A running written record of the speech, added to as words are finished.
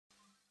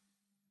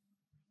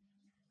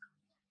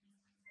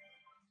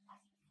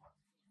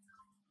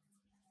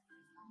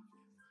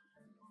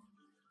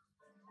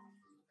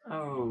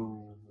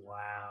Oh,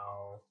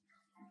 wow.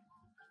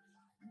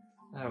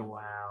 Oh,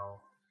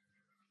 wow.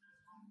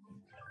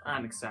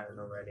 I'm excited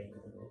already.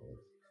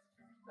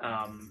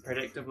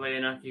 Predictably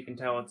enough, you can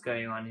tell what's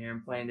going on here.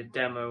 I'm playing the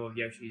demo of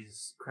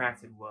Yoshi's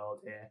Crafted World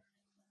here.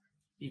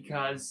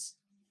 Because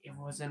it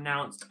was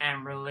announced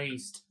and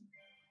released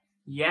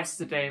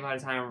yesterday by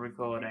the time of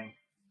recording.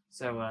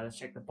 So, let's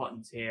check the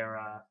buttons here.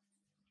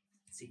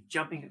 Let's see,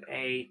 jumping of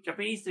A.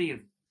 Jumping needs to be of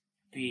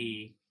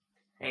B.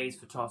 A is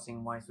for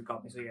tossing, Y is for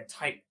gobbling. So, yeah,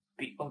 type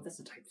B. Oh, that's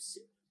a type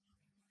C.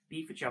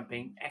 B for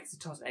jumping, X to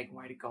toss, egg,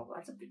 Y to gobble.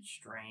 That's a bit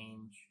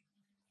strange.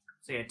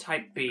 So, yeah,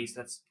 type B,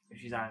 so that's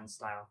Yoshi's Island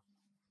style.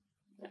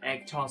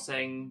 Egg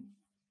tossing.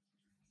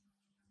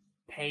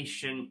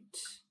 Patient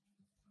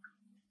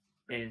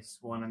is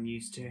one I'm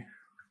used to.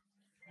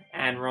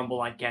 And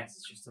rumble, I guess,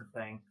 is just a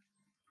thing.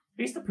 At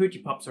least the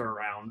Poochie Pups are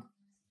around.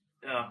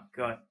 Oh,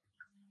 God.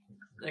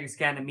 I can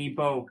scan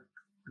amiibo.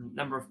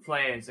 Number of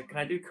players. Can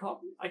I do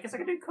co-op? I guess I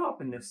can do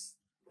co-op in this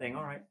thing,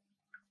 alright.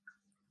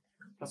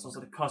 Plus also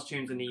the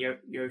costumes and the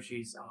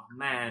Yoshis. Oh,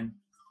 man.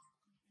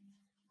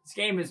 This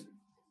game is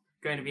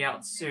going to be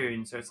out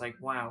soon, so it's like,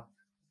 wow.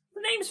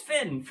 The name's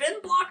Finn.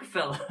 Finn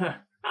Blockerfella.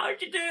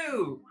 How'd you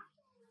do?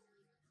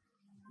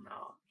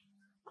 No.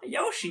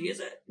 Yoshi, is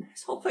it?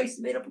 This whole place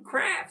is made up of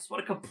crafts.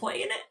 Want to come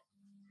play in it?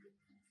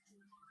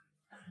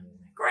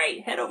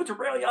 Great. Head over to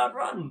Rail Yard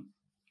Run.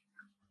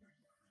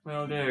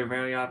 Will do.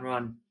 Rail Yard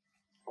Run.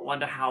 I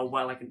wonder how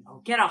well I can...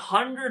 Oh, get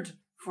 100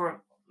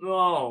 for...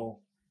 Oh.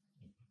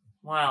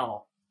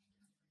 Well.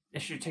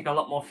 This should take a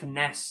lot more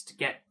finesse to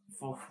get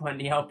for when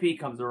the LP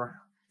comes around.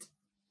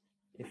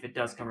 If it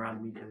does come around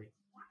immediately.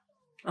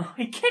 Oh,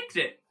 he kicked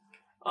it!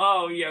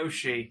 Oh,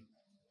 Yoshi.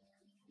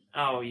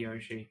 Oh,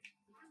 Yoshi.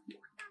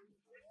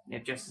 Yeah,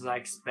 just as I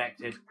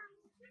expected.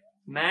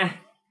 Man.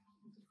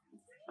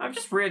 I'm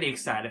just really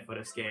excited for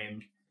this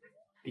game.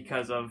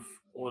 Because of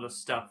all the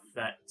stuff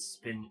that's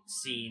been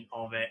seen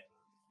of it.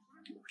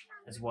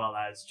 As well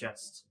as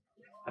just...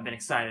 I've been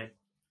excited.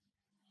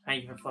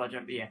 Thank you for follow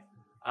jump. Yeah.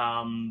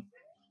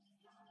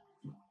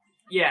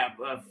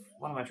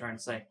 What am I trying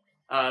to say?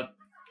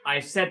 I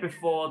said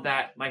before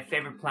that my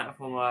favorite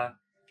platformer...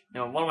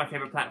 No, one of my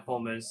favorite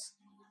platformers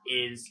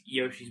is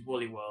Yoshi's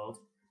Woolly World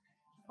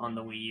on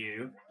the Wii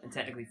U, and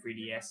technically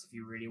 3DS if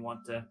you really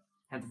want to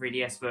have the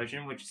 3DS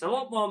version, which is a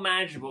lot more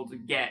manageable to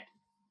get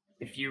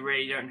if you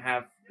really don't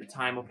have the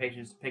time or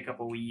patience to pick up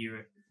a Wii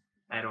U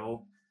at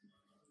all.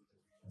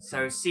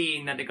 So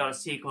seeing that they got a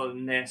sequel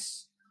in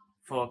this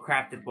for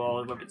Crafted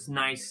World with its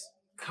nice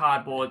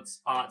cardboard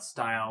art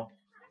style,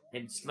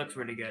 it just looks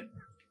really good.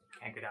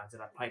 Can't go down to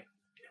that pipe.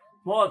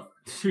 More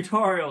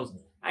tutorials!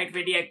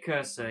 Activate the egg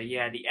cursor.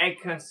 Yeah, the egg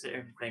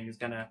cursor thing is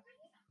gonna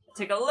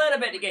take a little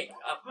bit to get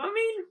up. I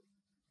mean,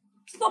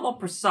 it's a lot more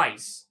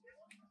precise.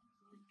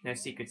 No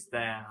secrets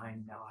there. I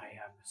know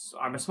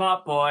I'm a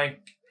smart boy.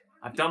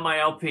 I've done my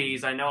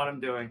LPs. I know what I'm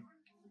doing.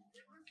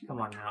 Come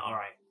on now. All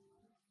right.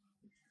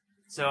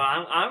 So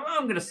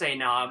I'm gonna say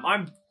now.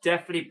 I'm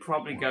definitely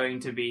probably going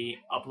to be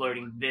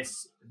uploading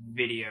this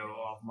video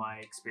of my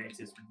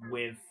experiences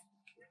with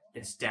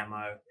this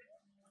demo,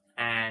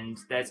 and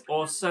there's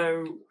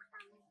also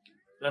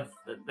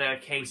the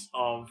case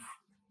of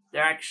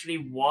there actually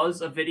was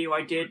a video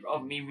I did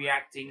of me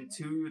reacting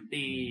to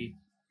the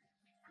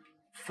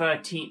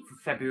 13th of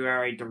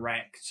February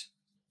Direct,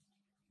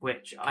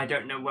 which I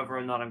don't know whether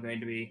or not I'm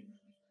going to be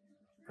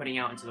putting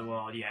out into the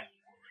world yet.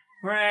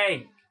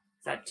 Hooray!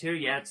 Is that 2?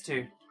 Yeah, it's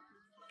 2.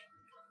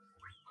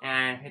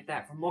 And hit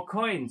that for more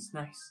coins.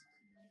 Nice.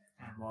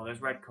 And well,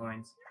 there's red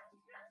coins.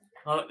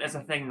 Oh, look, there's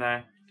a thing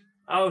there.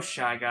 Oh,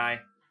 Shy Guy.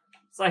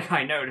 It's like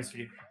I noticed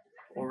you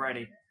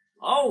already.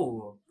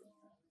 Oh!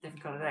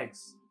 Different colored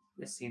eggs.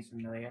 This seems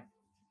familiar.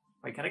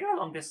 Wait, can I go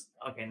along this?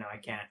 Okay, no, I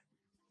can't.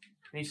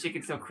 At least she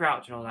can still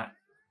crouch and all that.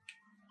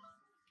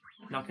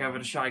 Knock over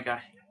the Shy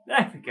Guy.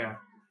 There we go.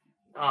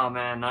 Oh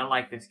man, I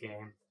like this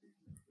game.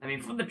 I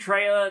mean, from the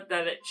trailer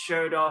that it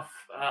showed off,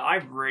 I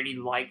really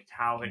liked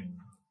how it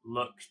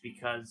looked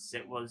because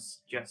it was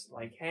just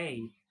like,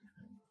 hey.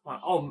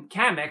 Oh,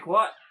 Kamek,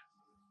 what?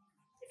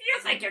 If you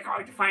think you're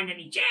going to find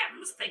any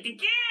gems, think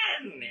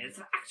again. In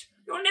fact,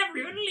 you'll never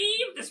even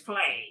leave this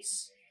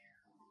place.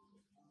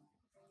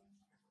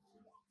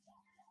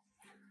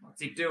 What's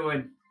he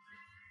doing?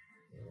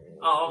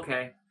 Oh,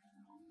 okay.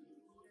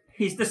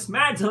 He's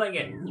dismantling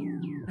it.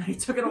 He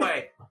took it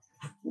away.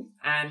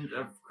 And,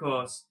 of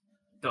course,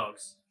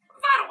 dogs.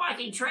 Without a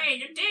working train,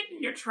 you're dead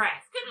in your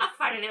tracks. Good luck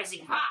finding the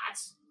missing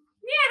parts.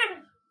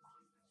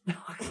 Yeah.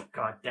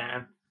 God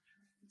damn.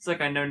 It's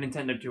like I know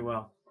Nintendo too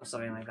well, or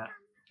something like that.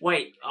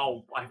 Wait,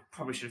 oh, I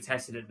probably should have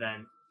tested it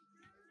then.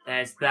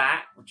 There's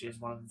that, which is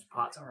one of the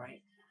parts,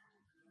 alright.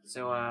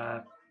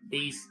 So,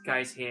 these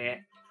guys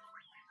here.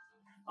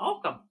 Oh,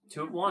 got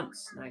 2 at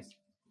once. Nice.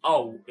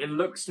 Oh, it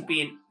looks to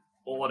be an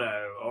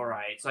auto.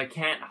 Alright, so I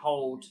can't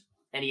hold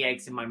any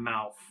eggs in my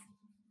mouth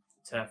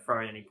to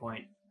throw at any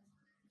point.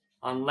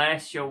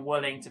 Unless you're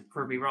willing to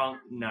prove me wrong.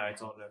 No,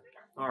 it's auto.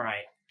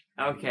 Alright.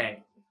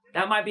 Okay.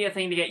 That might be a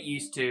thing to get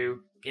used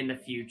to in the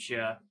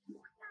future.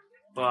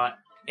 But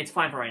it's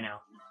fine for right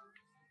now.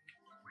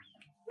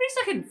 least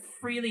I can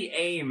freely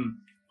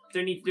aim.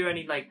 Don't need to do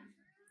any, like,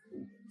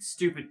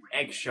 stupid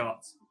egg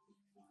shots.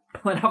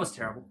 Well, that was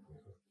terrible.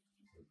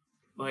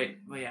 Wait,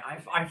 yeah,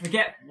 I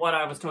forget what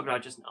I was talking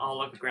about. Just, oh,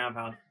 look, the ground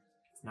pound.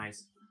 It's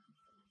nice.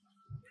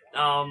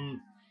 Okay,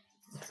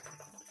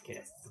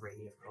 that's 3,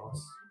 of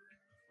course.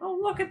 Oh,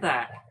 look at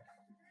that.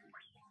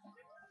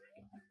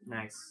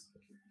 Nice.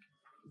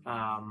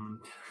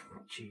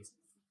 Jeez.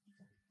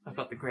 I've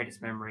got the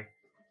greatest memory.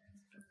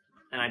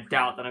 And I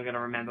doubt that I'm going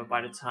to remember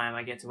by the time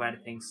I get to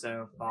editing,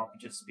 so I'll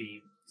just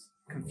be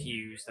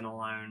confused and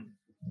alone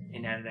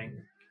in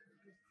editing.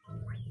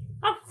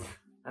 Oh,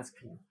 that's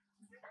cool.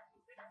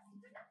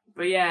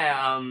 But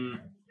yeah,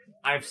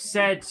 I've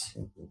said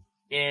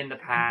in the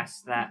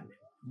past that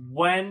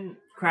when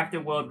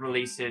Crafted World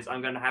releases,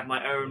 I'm going to have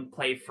my own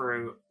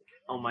playthrough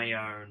on my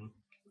own,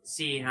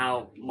 see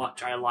how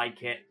much I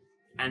like it,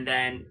 and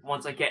then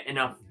once I get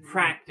enough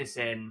practice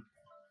in,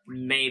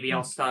 maybe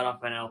I'll start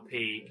up an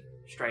LP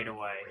straight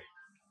away.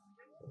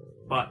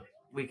 But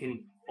we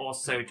can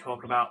also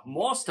talk about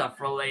more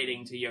stuff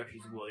relating to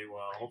Yoshi's Woolly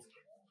World,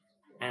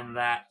 and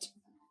that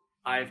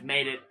I've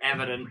made it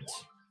evident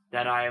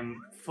that I am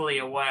fully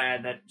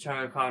aware that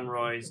Choco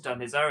Conroy's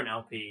done his own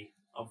LP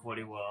of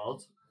Woolly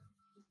World.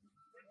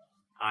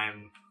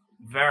 I'm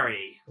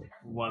very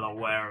well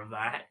aware of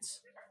that.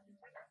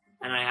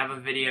 And I have a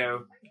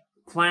video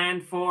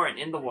planned for and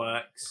in the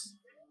works.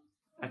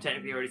 I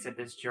technically already said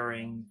this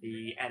during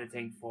the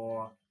editing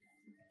for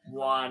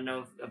one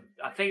of the,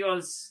 I think it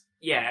was,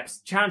 yeah,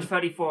 Challenge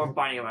 34 of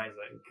Binding of Isaac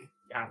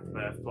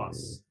Afterbirth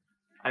Plus.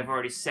 I've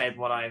already said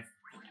what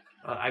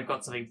I've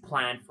got something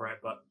planned for it,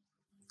 but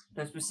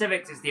the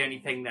specifics is the only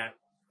thing that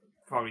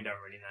probably don't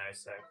really know,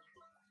 so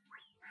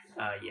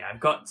yeah,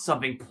 I've got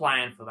something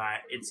planned for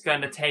that. It's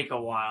going to take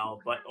a while,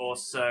 but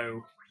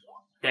also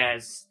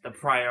there's the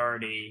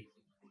priority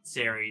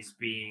series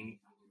being,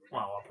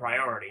 well, a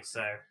priority,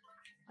 so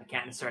I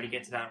can't necessarily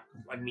get to that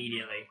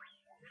immediately.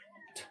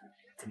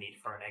 To need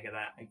for an egg of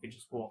that, I could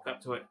just walk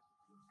up to it.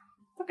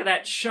 Look at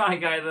that shy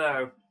guy,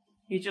 though.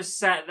 He just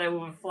sat there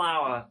with a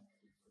flower.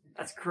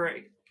 That's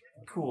great.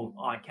 Cool.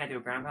 Oh, I can't do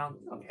a ground pound?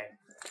 Okay.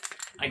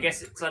 I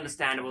guess it's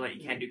understandable that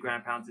you can't do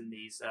ground pounds in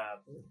these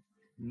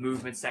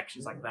movement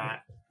sections like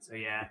that. So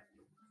yeah.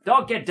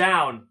 Dog, get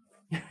down!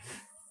 You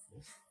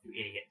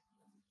idiot.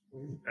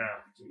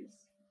 Ugh, jeez.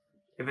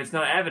 If it's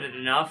not evident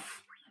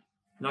enough,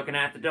 looking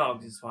at the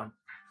dogs is fun.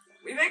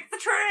 We make the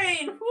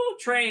train! Woo,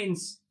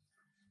 trains!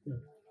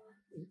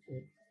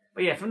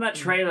 But yeah, from that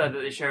trailer that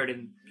they showed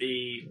in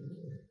the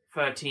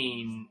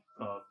 13th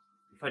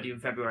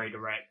February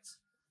Direct,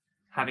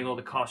 having all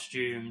the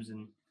costumes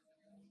and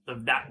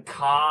that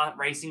car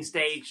racing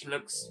stage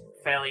looks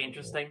fairly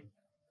interesting.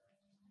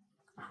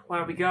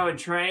 Where are we going,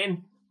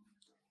 train?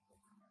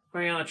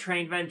 Going on a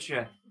train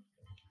venture.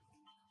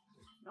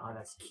 Oh,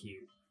 that's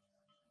cute.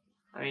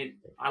 I mean,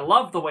 I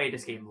love the way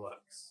this game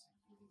looks.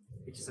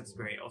 It just looks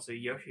great. Also,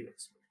 Yoshi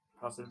looks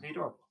positively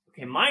adorable.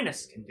 Okay,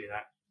 Minus can do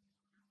that.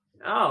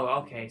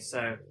 Oh, okay,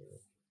 so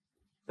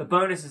the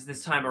bonuses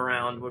this time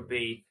around would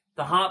be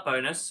the heart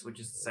bonus, which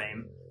is the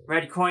same,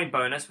 red coin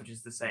bonus, which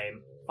is the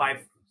same,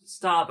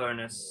 5-star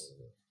bonus,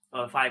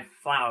 or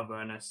 5-flower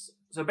bonus.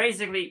 So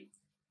basically,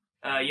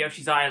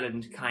 Yoshi's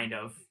Island, kind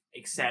of,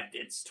 except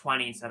it's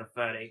 20 instead of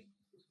 30.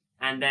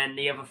 And then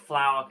the other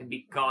flower can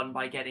be gotten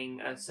by getting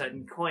a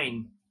certain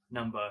coin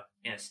number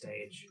in a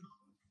stage.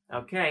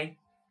 Okay,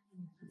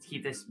 let's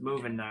keep this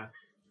moving though.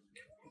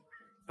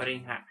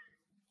 Budding hat.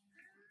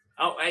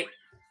 Oh, hey.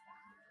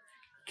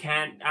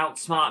 Can't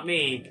outsmart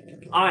me.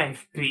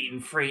 I've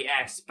beaten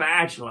 3S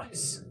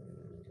badgeless.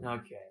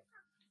 Okay.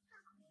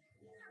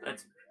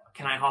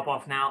 Can I hop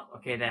off now?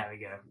 Okay, there we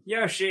go.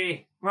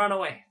 Yoshi, run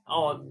away.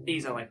 Oh,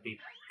 these are like the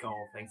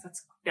gold things.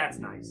 That's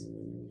nice.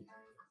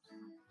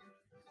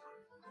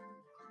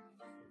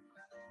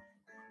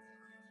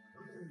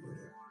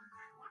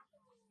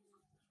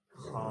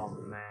 Oh,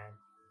 man.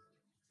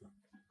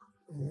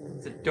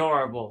 It's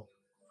adorable.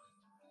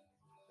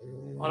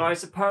 Although I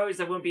suppose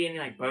there wouldn't be any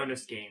like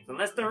bonus games,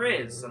 unless there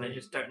is, and I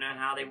just don't know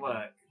how they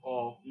work.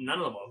 Or none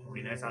of the world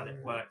probably knows how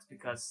it works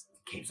because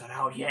the game's not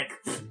out yet.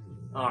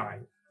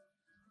 Alright.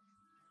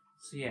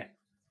 So yeah.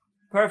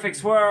 Perfect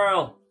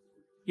swirl!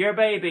 Your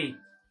baby!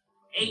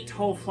 8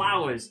 whole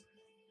flowers!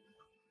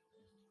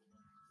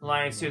 Well,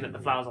 I assume that the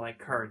flowers are like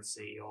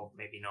currency, or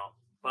maybe not.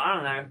 But I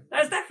don't know.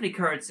 There's definitely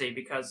currency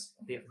because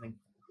of the other thing.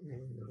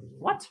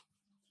 What?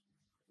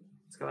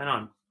 What's going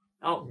on?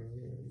 Oh.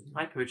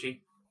 Hi,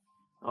 Poochie.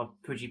 Oh,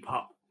 Poochie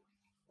Pop.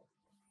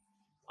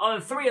 Oh,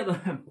 the 3 of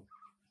them!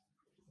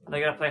 Are they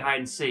gonna play hide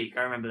and seek?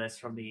 I remember this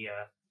from the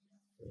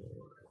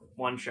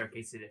one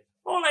showcase they did.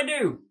 All I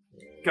do!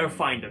 Go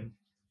find them.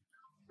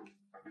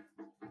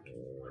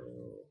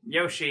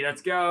 Yoshi,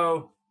 let's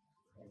go!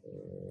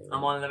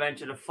 I'm on an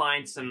adventure to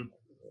find some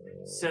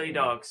silly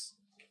dogs.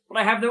 But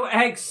I have no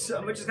eggs, so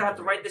I'm just gonna have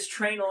to ride this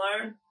train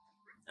alone.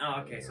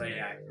 Oh, okay, so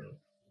yeah.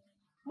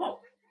 What?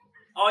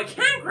 Oh, I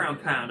can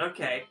ground pound,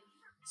 okay.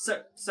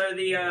 So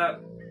the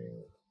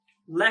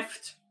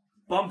left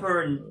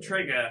bumper and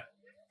trigger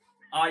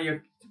are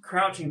your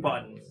crouching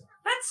buttons.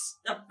 That's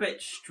a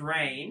bit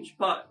strange,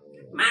 but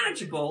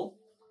manageable.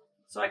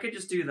 So I could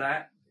just do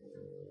that.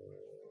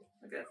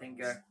 Look at that thing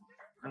go.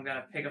 I'm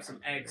gonna pick up some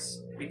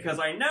eggs because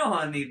I know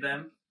I need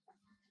them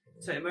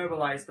to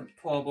immobilize the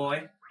poor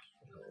boy.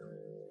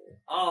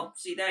 Oh,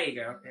 see, there you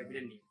go. Okay, we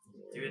didn't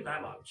do it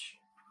that much.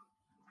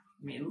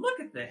 I mean, look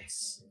at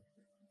this.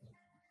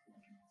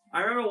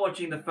 I remember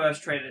watching the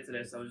first trailer to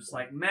this. I was just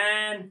like,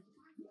 man,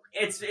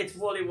 it's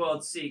Woolly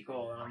World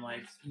sequel, and I'm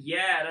like,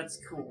 yeah, that's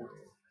cool.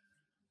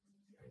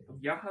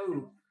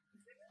 Yahoo!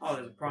 Oh,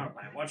 there's a piranha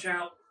plant. Watch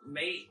out,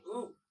 mate.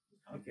 Ooh.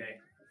 Okay.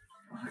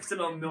 Oh, it's a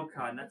little milk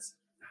carton. That's.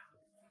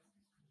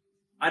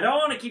 I don't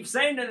want to keep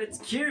saying that it's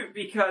cute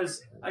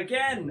because,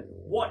 again,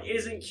 what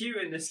isn't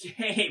cute in this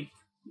game?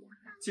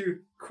 To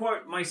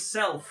quote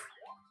myself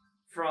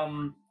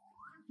from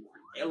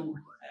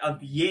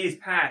years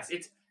past,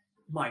 it's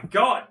my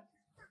God.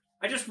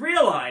 I just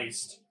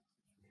realized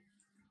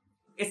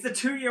it's the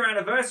 2-year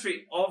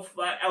anniversary of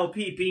that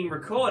LP being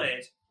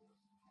recorded.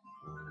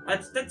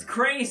 That's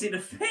crazy to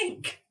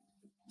think.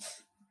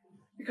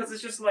 Because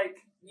it's just like,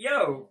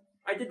 yo,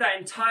 I did that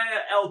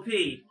entire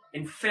LP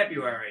in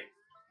February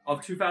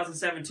of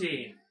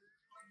 2017.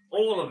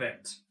 All of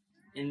it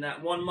in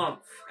that 1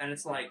 month. And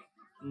it's like,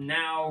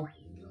 now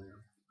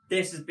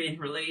this has been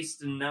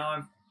released and now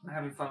I'm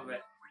having fun with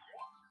it.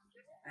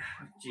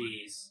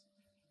 Jeez.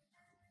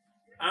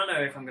 I don't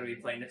know if I'm going to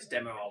be playing this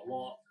demo a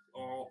lot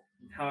or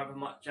however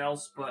much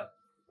else, but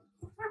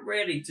I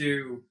really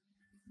do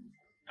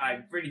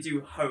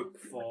hope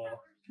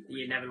for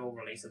the inevitable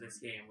release of this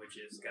game, which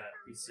is going to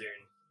be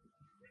soon.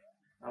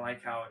 I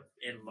like how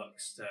it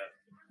looks to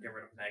get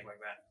rid of an egg like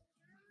that.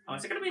 Oh,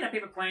 is it going to be that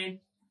paper plane?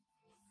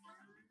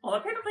 Oh,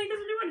 that paper plane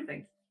doesn't do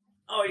anything.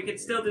 Oh, you can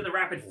still do the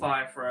rapid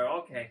fire throw.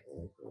 Okay.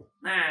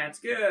 That's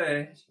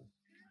good.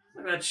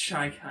 Look at that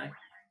shy guy.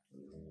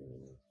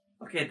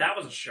 Okay, that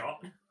was a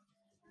shot.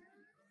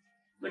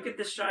 Look at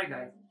this shy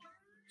guy.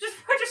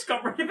 I just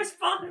got rid of his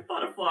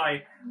butterfly.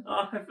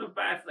 Oh, I feel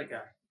bad for the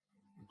guy.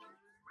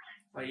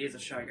 Well, he is a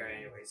shy guy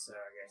anyway, so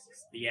I guess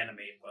it's the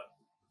enemy, but...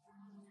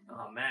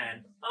 Oh,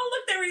 man. Oh,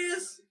 look, there he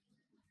is!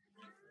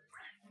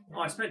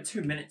 Oh, I spent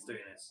 2 minutes doing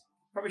this.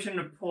 Probably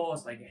shouldn't have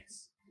paused, I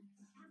guess.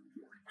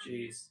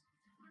 Jeez.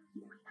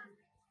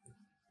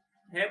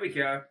 Here we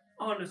go.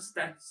 Oh, and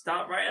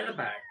start right at the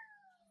back.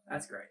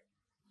 That's great.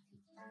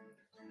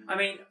 I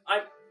mean,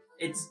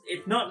 it's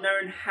not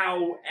known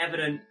how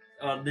evident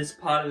this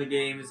part of the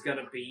game is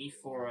gonna be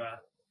for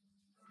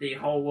the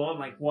whole world,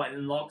 like what it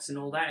unlocks and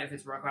all that. If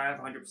it's required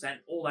 100%,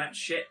 all that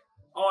shit.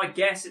 Oh, I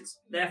guess it's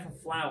there for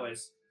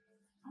flowers.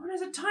 Oh,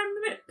 there's a time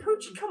limit.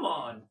 Poochie, come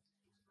on.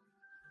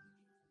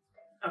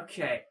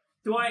 Okay.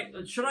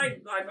 Should I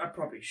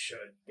probably should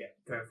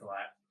go for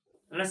that.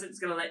 Unless it's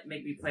gonna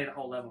make me play the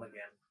whole level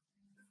again.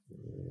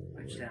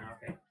 Which then,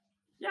 okay.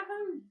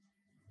 Yahoo!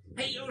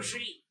 Hey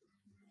Yoshi!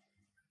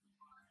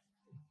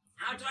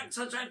 How'd you like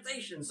Sunshine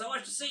Station? So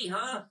much to see,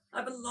 huh?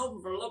 I've been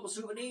looking for a local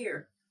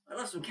souvenir. I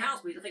left some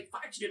cows, please. I think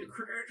 5 should do the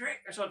critter trick.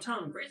 I saw a ton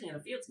of them grazing in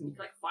the fields. Can you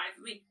collect 5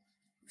 for me?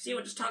 If you see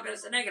one, just talk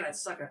us an egg at that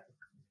sucker.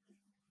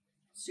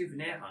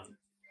 Souvenir hunt.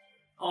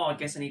 Oh, I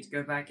guess I need to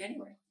go back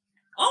anyway.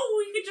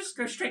 Oh, you can just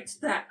go straight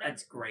to that.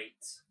 That's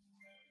great.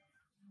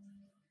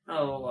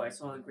 Oh, I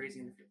saw the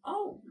grazing in the field.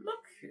 Oh, look.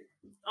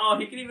 Oh,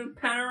 he can even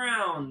pan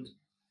around.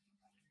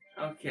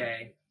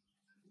 Okay.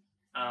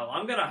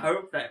 I'm gonna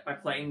hope that by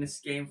playing this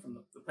game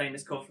playing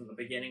this course from the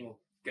beginning will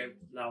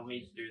allow me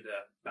to do the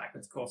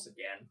backwards course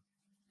again.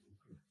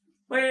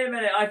 Wait a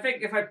minute. I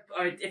think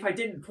if I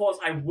didn't pause,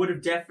 I would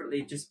have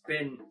definitely just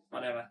been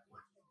whatever.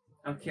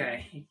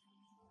 Okay.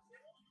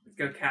 Let's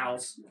go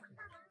cows.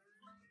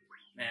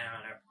 Man, I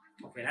don't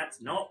know. Okay,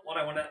 that's not what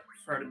I want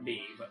for her to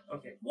be, but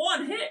okay.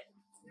 1 hit!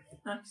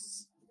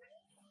 Nice.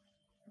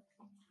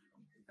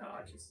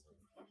 Oh, jeez.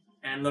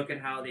 And look at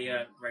how the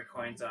red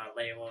coins are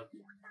labeled.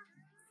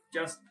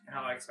 Just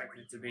how I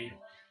expected it to be.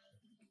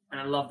 And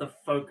I love the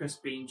focus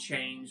being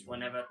changed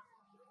whenever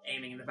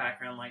aiming in the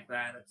background like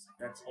that.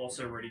 That's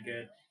also really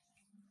good.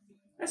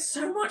 There's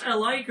so much I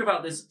like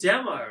about this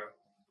demo.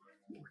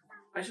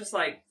 I just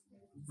like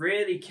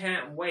really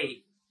can't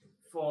wait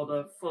for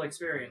the full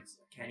experience.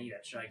 I can't eat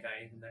that shy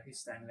guy even though he's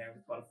standing there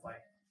with a butterfly.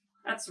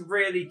 That's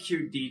really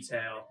cute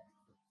detail.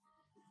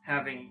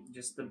 Having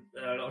just the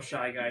little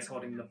shy guys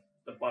holding the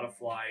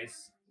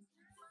butterflies.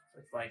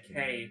 It's like,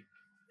 hey,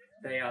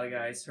 they are the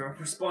guys who are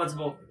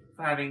responsible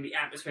for having the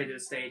atmosphere to the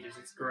stages.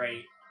 It's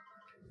great.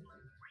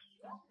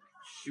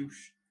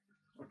 Shoosh.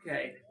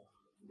 Okay.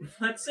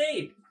 Let's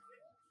see.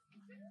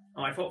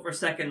 Oh, I thought for a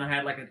second I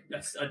had like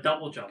a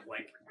double jump.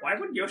 Like, why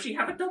would Yoshi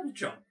have a double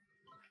jump?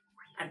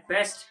 At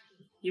best,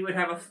 he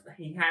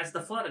has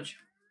the flutter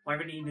jump. Why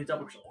would he need a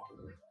double jump?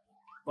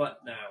 But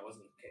no, it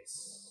wasn't the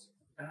case.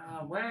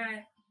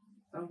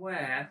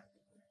 Where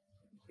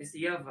is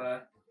the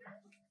other?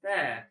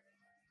 There.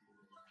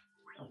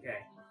 Okay.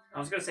 I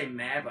was gonna say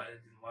meh, but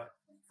it didn't work.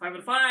 5 out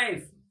of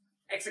 5!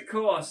 Exit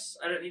course.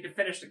 I don't need to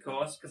finish the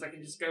course because I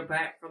can just go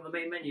back from the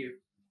main menu.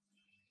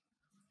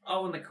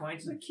 Oh, and the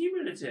coins are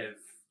cumulative.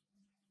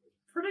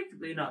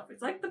 Predictably enough,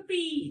 it's like the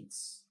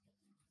beads.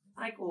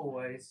 Like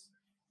always.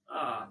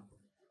 Ah.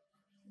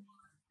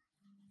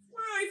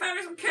 Well, you found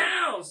me some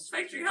cows!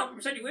 Thanks for your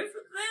help send you in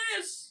for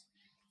this!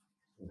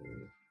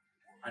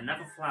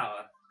 Another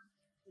flower.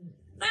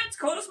 That's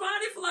called a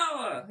smiley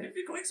flower! If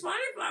you collect smiley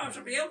flowers,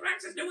 you'll be able to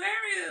access new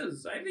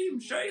areas! I can even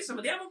show you some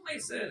of the other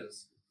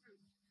places!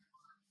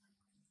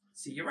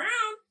 See you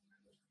around!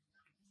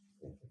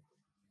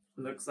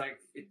 Looks like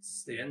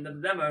it's the end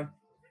of the demo.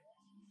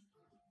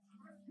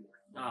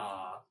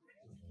 Ah.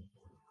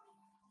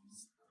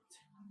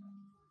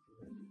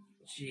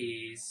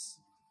 Jeez.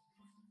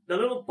 The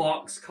little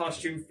box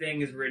costume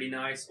thing is really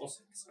nice.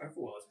 Also, this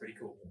overall is pretty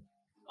cool.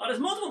 Oh, there's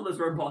multiple of those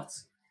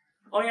robots.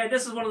 Oh yeah,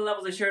 this is one of the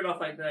levels they showed off,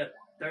 like the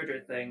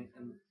dojo thing,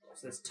 and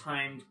also this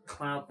timed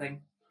cloud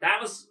thing.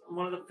 That was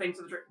one of the things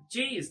of the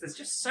Jeez, there's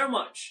just so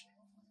much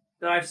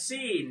that I've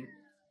seen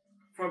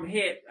from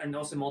here, and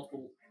also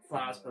multiple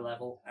flowers per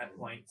level at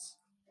points.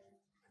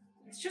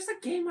 It's just a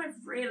game I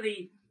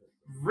really,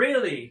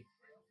 really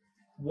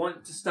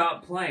want to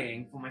start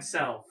playing for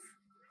myself.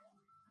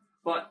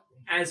 But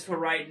as for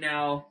right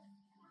now,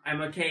 I'm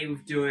okay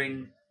with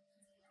doing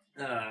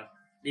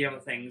the other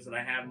things that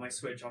I have my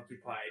Switch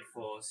occupied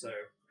for, so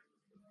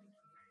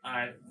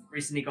I've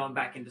recently gone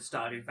back into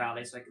Stardew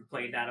Valley so I can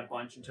play that a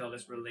bunch until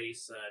this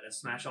release, the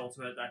Smash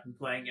Ultimate that I've been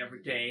playing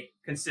every day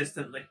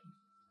consistently.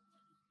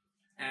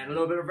 And a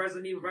little bit of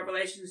Resident Evil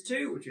Revelations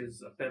 2, which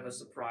is a bit of a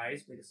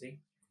surprise, we can see.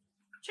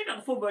 Check out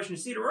the full version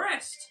to see the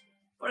rest.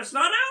 But it's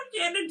not out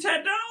yet,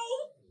 Nintendo!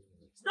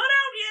 It's not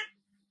out yet!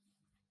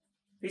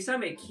 Please tell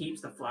me it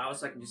keeps the flower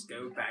so I can just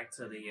go back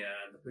to the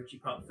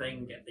Poochie Pup thing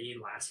and get the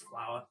last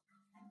flower.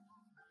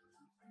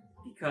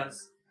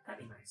 Because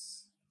that'd be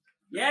nice.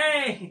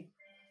 Yay!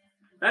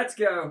 Let's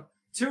go.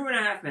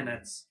 2.5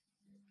 minutes.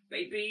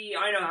 Baby,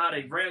 I know how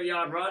to rail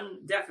yard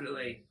run.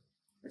 Definitely.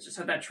 Let's just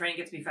hope that train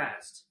gets me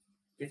fast.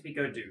 Gets me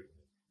go do.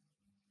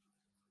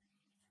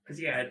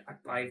 Because yeah,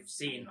 I've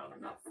seen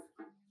enough.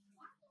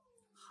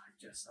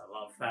 I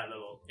love that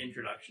little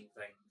introduction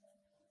thing.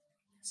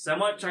 So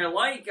much I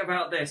like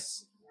about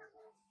this.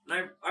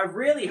 I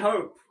really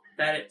hope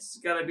that it's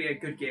gonna be a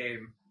good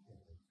game.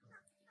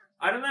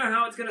 I don't know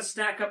how it's gonna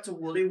stack up to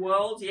Woolly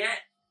World yet,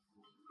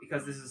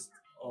 because this is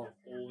all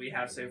we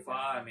have so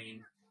far. I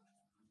mean,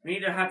 we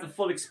need to have the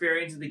full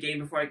experience of the game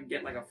before I can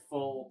get like a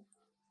full,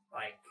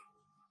 like,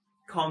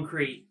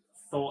 concrete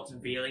thoughts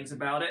and feelings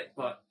about it.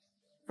 But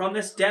from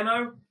this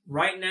demo,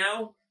 right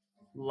now,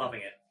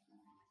 loving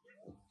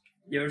it.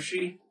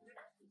 Yoshi,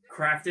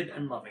 crafted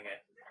and loving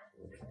it.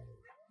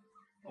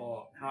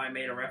 Or how I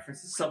made a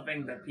reference to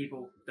something that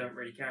people don't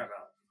really care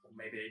about. Or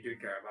maybe they do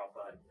care about,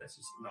 but let's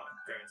just not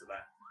go into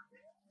that.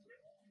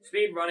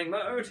 Speed running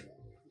mode?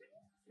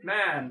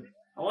 Man,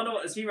 I wonder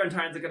what the speedrun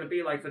times are going to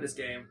be like for this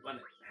game when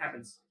it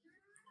happens.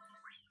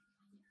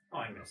 Oh,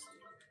 I missed.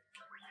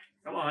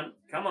 Come on,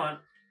 come on.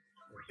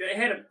 Hit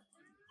him.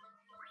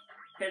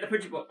 Hit the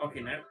Poochie boy.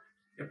 Okay, no.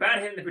 You're bad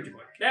at hitting the Poochie boy.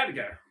 There we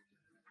go.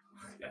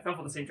 I fell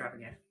for the same trap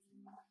again.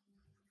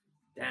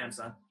 Damn,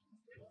 son.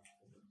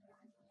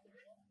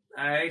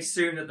 I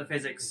assume that the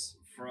physics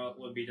for it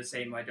would be the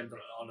same I jumped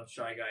on a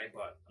Shy Guy,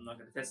 but I'm not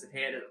going to test it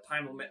here. There's a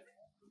time limit.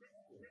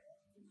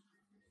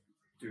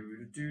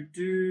 Do do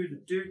do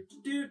do do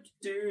do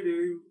do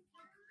do.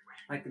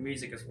 Like the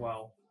music as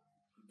well.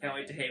 Can't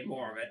wait to hear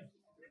more of it.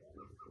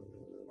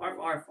 Arf,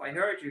 arf, I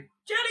heard you.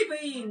 Jelly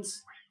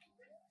beans!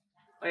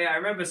 Oh yeah, I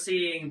remember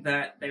seeing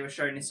that they were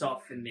showing this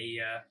off in the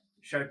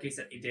showcase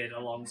that they did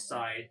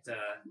alongside,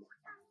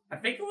 I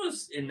think it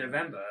was in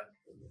November.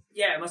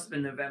 Yeah, it must have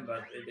been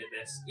November they did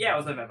this. Yeah, it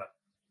was November.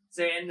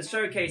 So in the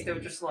showcase, they were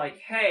just like,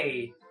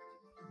 hey,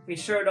 we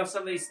showed off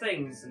some of these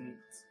things, and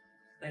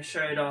they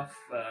showed off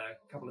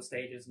a couple of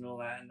stages and all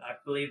that, and I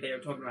believe they were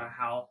talking about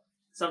how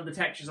some of the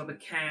textures of the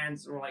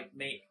cans were like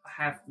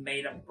have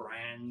made up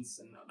brands,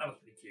 and that was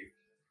pretty cute.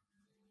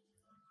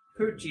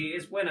 Poochie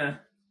is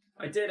winner.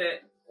 I did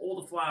it. All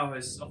the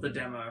flowers of the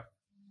demo.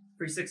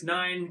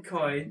 369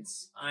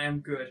 coins. I am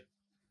good.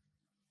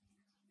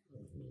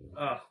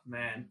 Oh,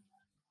 man.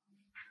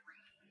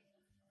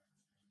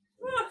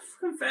 Oh,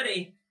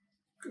 confetti.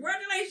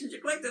 Congratulations,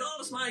 you collected all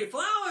the smiley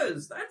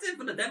flowers. That's it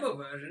for the demo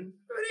version.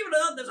 But even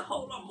though there's a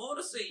whole lot more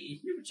to see.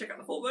 You can check out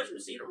the full version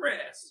to see the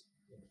rest.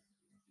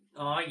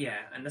 Oh,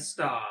 yeah, and the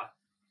star.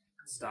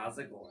 Stars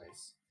are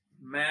glorious.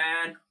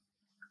 Man.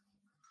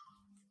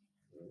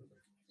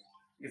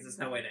 Because there's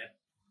no way to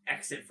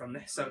exit from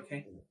this,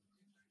 okay?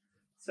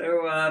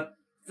 So,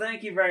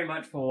 thank you very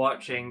much for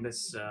watching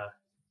this,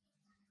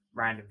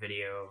 random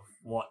video of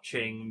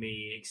watching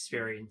me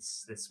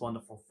experience this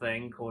wonderful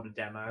thing called a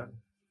demo.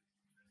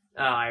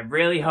 I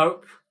really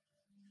hope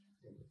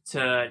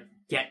to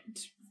get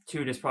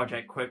to this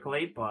project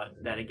quickly, but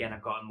then again,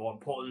 I've got more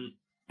important,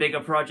 bigger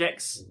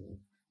projects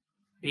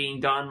being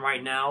done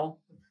right now.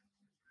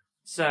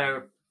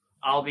 So,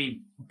 I'll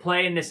be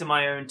playing this in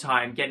my own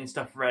time, getting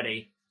stuff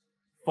ready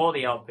for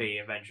the LP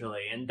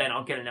eventually, and then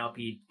I'll get an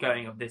LP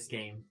going of this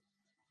game.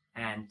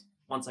 And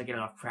once I get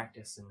enough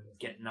practice and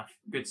get enough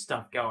good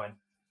stuff going,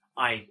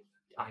 I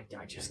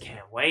just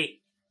can't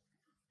wait.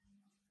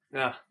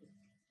 Ugh.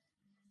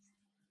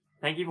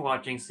 Thank you for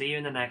watching. See you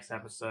in the next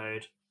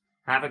episode.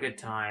 Have a good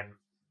time.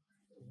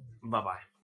 Bye-bye.